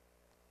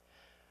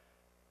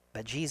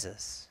 But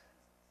Jesus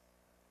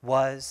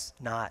was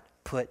not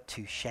put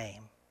to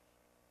shame.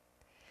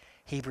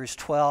 Hebrews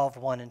 12,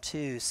 1 and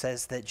 2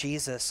 says that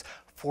Jesus,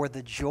 for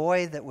the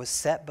joy that was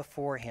set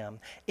before him,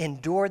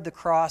 endured the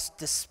cross,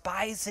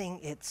 despising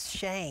its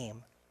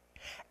shame,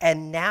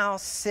 and now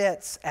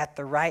sits at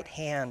the right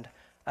hand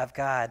of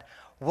God.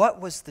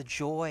 What was the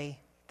joy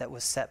that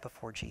was set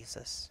before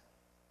Jesus?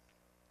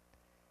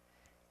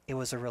 It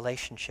was a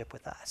relationship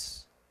with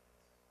us.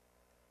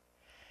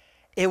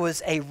 It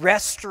was a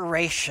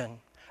restoration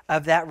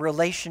of that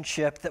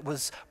relationship that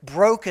was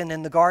broken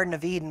in the Garden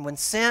of Eden. When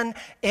sin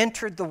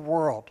entered the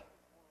world,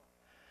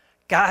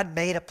 God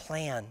made a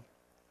plan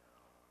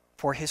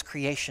for his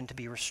creation to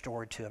be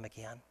restored to him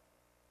again.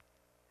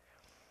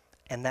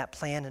 And that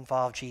plan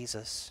involved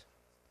Jesus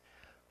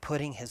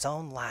putting his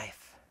own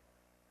life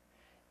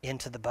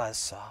into the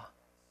buzzsaw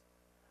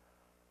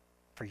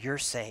for your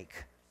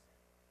sake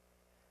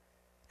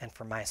and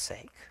for my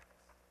sake.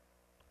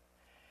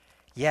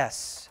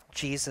 Yes,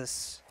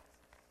 Jesus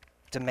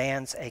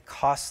demands a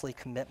costly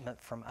commitment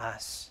from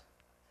us,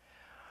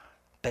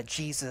 but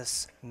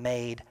Jesus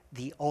made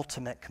the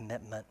ultimate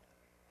commitment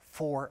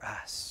for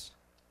us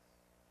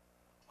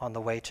on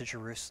the way to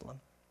Jerusalem.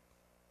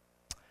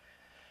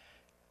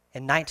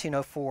 In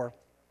 1904,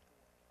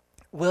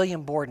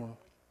 William Borden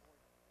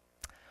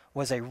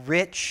was a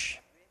rich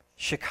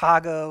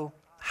Chicago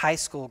high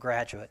school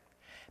graduate.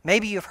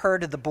 Maybe you've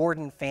heard of the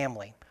Borden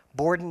family.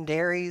 Borden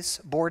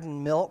Dairies,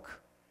 Borden Milk.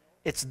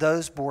 It's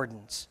those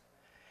Bordens.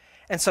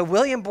 And so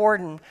William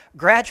Borden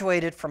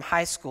graduated from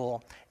high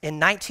school in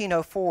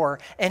 1904,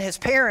 and his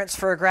parents,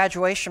 for a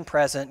graduation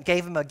present,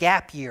 gave him a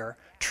gap year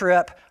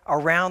trip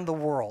around the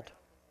world.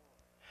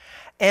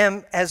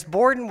 And as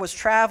Borden was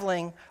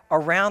traveling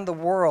around the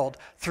world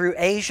through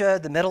Asia,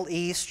 the Middle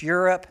East,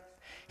 Europe,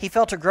 he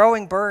felt a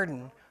growing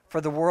burden for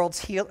the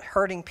world's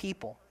hurting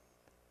people.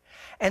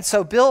 And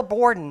so Bill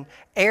Borden,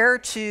 heir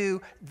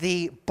to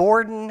the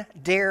Borden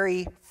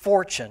Dairy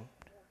fortune,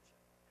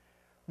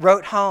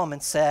 wrote home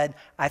and said,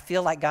 I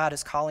feel like God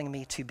is calling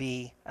me to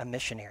be a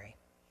missionary.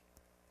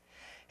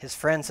 His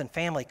friends and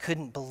family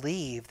couldn't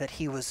believe that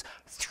he was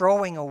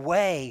throwing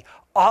away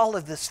all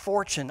of this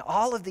fortune,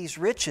 all of these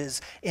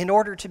riches, in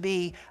order to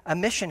be a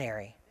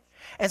missionary.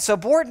 And so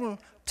Borden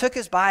took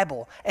his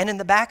Bible, and in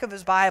the back of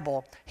his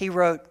Bible, he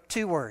wrote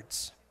 2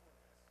 words: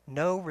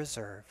 no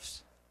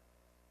reserves.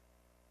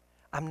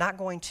 I'm not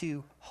going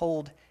to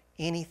hold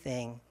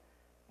anything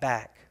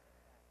back.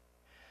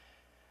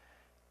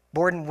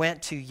 Borden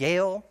went to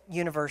Yale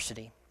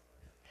University.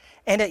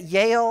 And at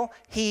Yale,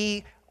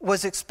 he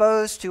was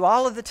exposed to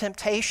all of the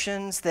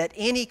temptations that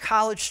any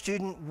college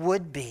student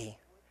would be.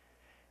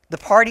 The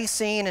party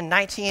scene in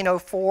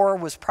 1904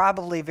 was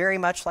probably very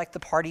much like the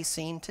party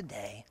scene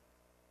today.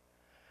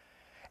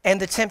 And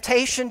the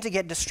temptation to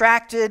get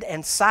distracted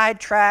and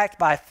sidetracked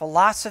by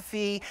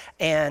philosophy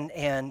and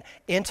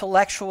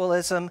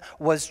intellectualism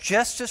was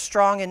just as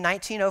strong in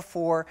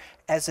 1904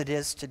 as it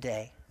is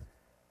today.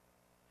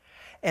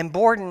 And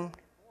Borden,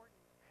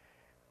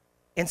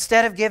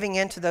 instead of giving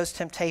in to those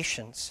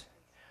temptations,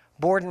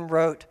 Borden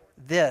wrote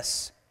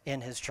this in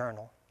his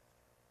journal.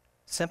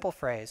 Simple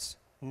phrase: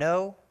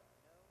 no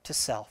to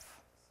self.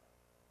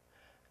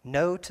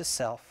 No to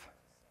self.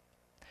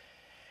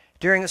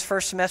 During his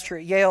first semester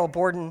at Yale,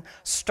 Borden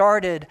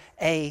started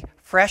a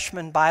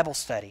freshman Bible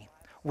study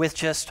with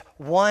just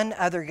one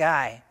other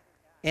guy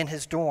in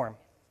his dorm.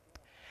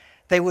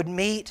 They would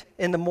meet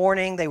in the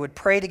morning. They would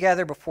pray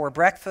together before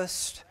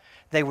breakfast.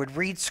 They would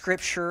read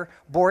Scripture.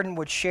 Borden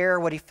would share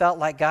what he felt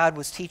like God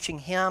was teaching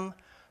him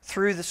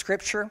through the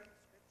Scripture.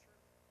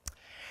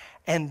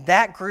 And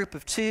that group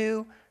of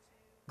 2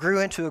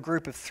 grew into a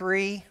group of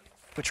 3,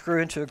 which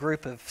grew into a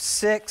group of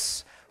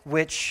 6,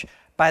 which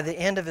by the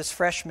end of his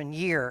freshman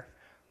year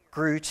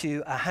grew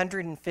to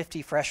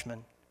 150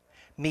 freshmen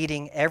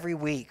meeting every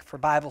week for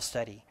Bible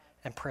study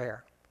and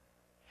prayer.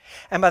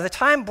 And by the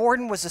time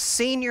Borden was a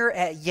senior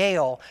at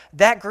Yale,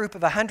 that group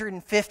of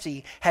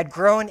 150 had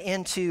grown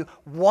into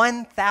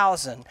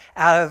 1,000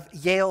 out of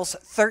Yale's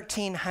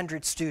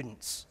 1,300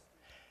 students,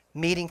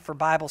 meeting for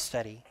Bible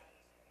study,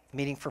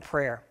 meeting for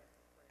prayer.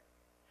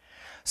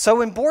 So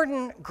when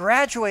Borden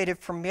graduated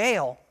from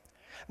Yale,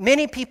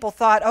 many people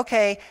thought,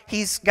 okay,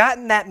 he's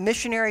gotten that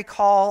missionary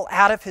call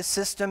out of his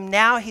system.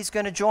 Now he's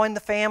going to join the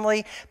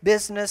family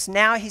business.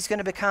 Now he's going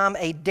to become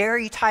a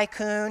dairy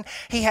tycoon.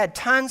 He had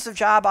tons of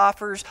job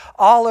offers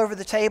all over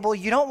the table.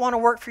 You don't want to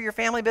work for your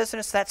family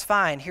business? That's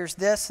fine. Here's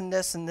this and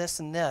this and this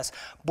and this.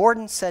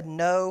 Borden said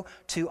no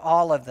to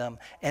all of them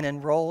and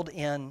enrolled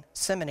in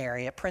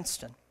seminary at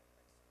Princeton.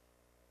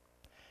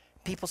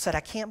 People said, I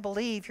can't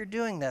believe you're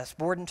doing this.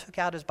 Borden took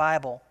out his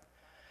Bible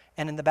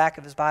and in the back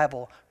of his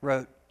Bible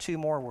wrote 2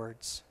 more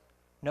words: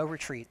 no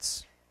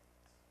retreats.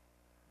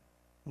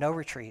 No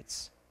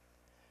retreats.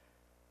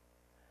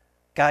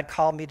 God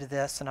called me to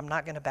this, and I'm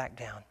not going to back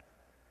down.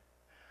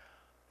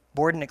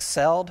 Borden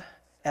excelled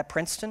at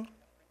Princeton,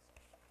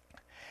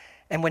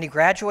 and when he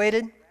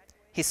graduated,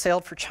 he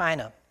sailed for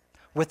China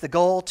with the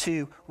goal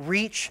to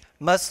reach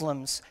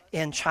Muslims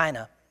in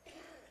China.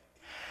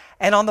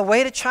 And on the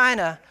way to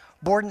China,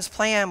 Borden's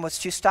plan was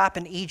to stop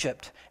in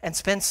Egypt and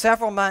spend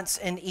several months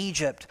in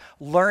Egypt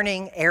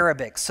learning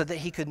Arabic so that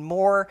he could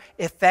more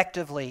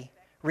effectively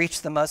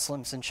reach the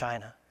Muslims in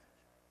China.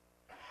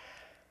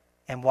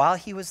 And while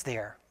he was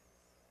there,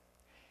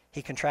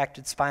 he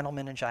contracted spinal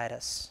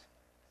meningitis.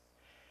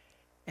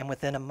 And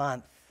within a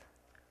month,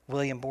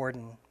 William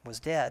Borden was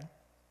dead.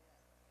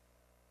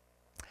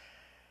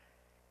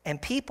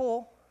 And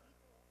people,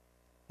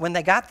 when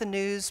they got the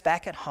news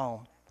back at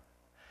home,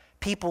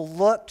 people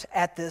looked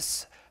at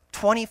this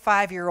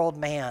 25-year-old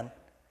man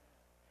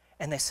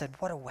and they said,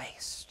 what a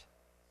waste.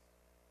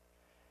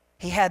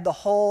 He had the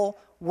whole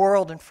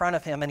world in front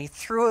of him and he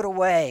threw it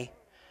away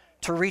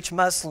to reach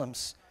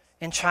Muslims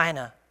in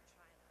China.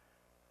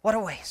 What a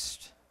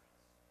waste.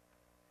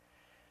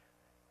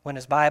 When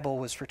his Bible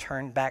was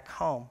returned back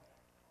home,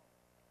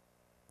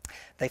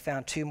 they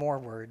found 2 more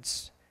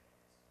words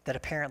that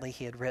apparently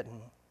he had written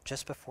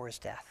just before his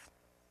death.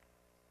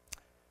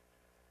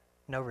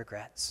 No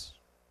regrets.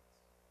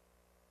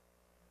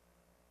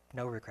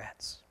 No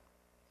regrets.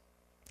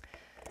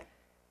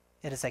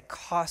 It is a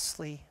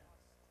costly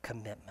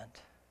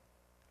commitment.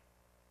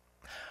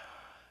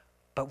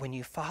 But when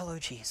you follow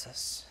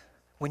Jesus,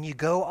 when you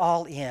go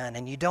all in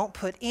and you don't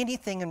put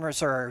anything in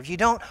reserve, you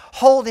don't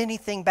hold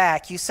anything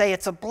back, you say,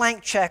 it's a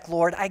blank check,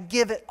 Lord, I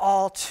give it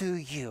all to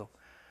you.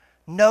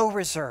 No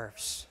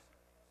reserves.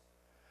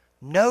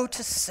 No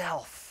to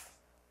self.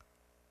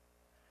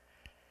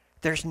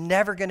 There's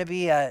never going to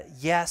be a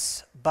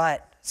yes,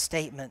 but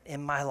statement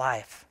in my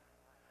life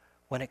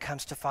when it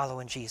comes to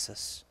following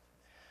Jesus.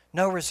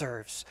 No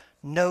reserves,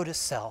 no to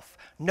self,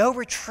 no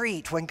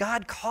retreat. When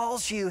God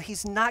calls you,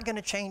 he's not going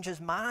to change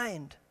his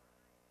mind.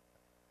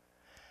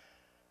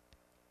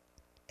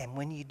 And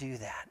when you do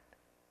that,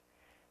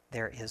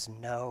 there is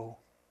no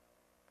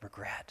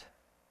regret.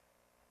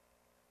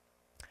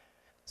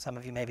 Some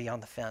of you may be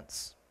on the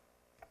fence.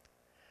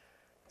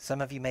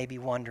 Some of you may be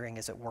wondering,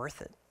 is it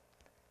worth it?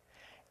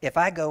 If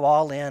I go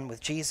all in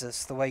with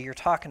Jesus the way you're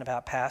talking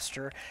about,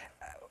 Pastor,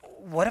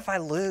 what if I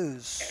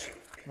lose?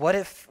 What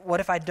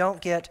if I don't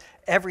get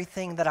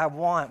everything that I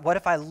want? What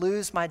if I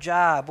lose my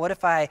job? What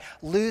if I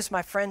lose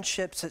my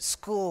friendships at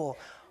school?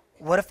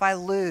 What if I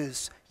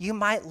lose? You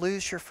might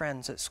lose your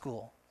friends at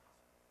school.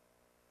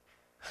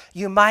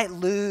 You might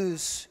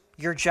lose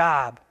your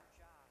job.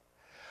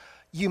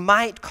 You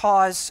might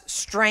cause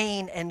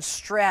strain and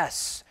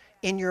stress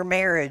in your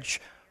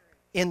marriage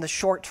in the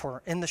short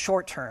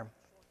term.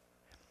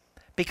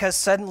 Because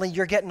suddenly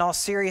you're getting all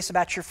serious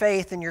about your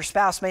faith and your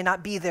spouse may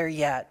not be there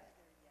yet.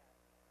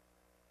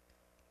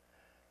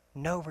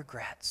 No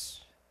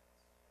regrets.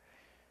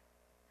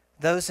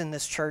 Those in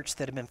this church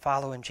that have been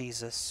following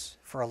Jesus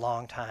for a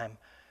long time,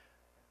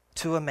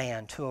 to a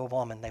man, to a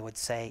woman, they would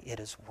say, it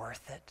is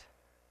worth it.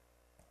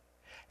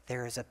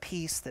 There is a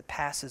peace that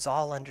passes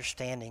all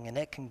understanding, and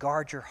it can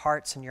guard your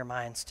hearts and your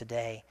minds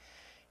today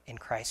in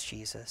Christ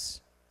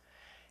Jesus.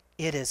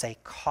 It is a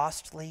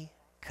costly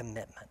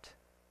commitment.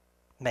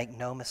 Make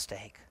no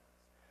mistake.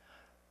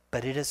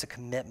 But it is a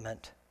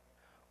commitment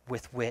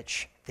with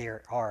which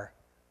there are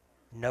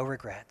no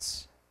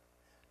regrets,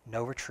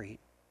 no retreat,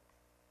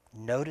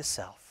 no to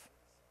self,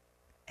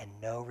 and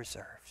no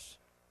reserves.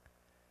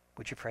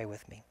 Would you pray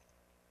with me?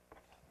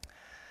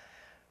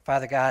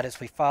 Father God, as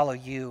we follow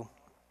you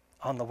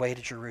on the way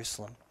to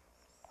Jerusalem,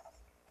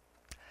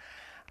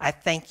 I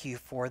thank you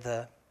for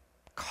the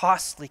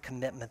costly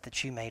commitment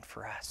that you made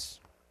for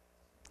us.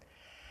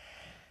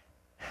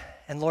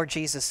 And Lord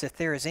Jesus, if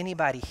there is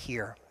anybody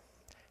here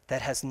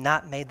that has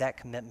not made that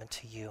commitment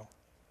to you,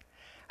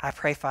 I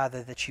pray,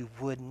 Father, that you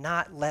would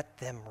not let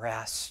them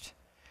rest.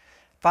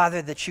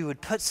 Father, that you would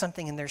put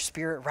something in their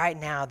spirit right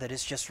now that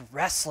is just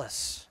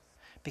restless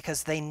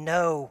because they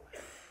know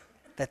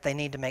that they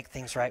need to make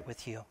things right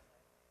with you.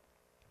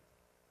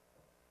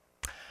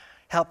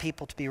 Help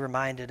people to be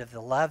reminded of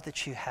the love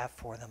that you have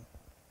for them,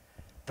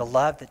 the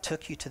love that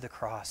took you to the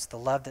cross, the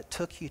love that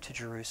took you to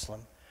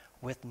Jerusalem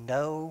with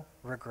no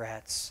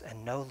regrets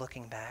and no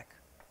looking back.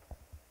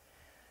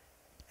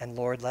 And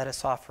Lord, let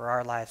us offer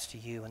our lives to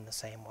you in the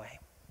same way.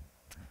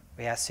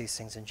 We ask these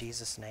things in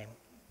Jesus' name.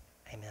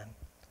 Amen.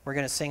 We're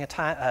going to sing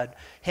a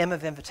hymn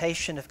of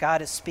invitation if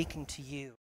God is speaking to you.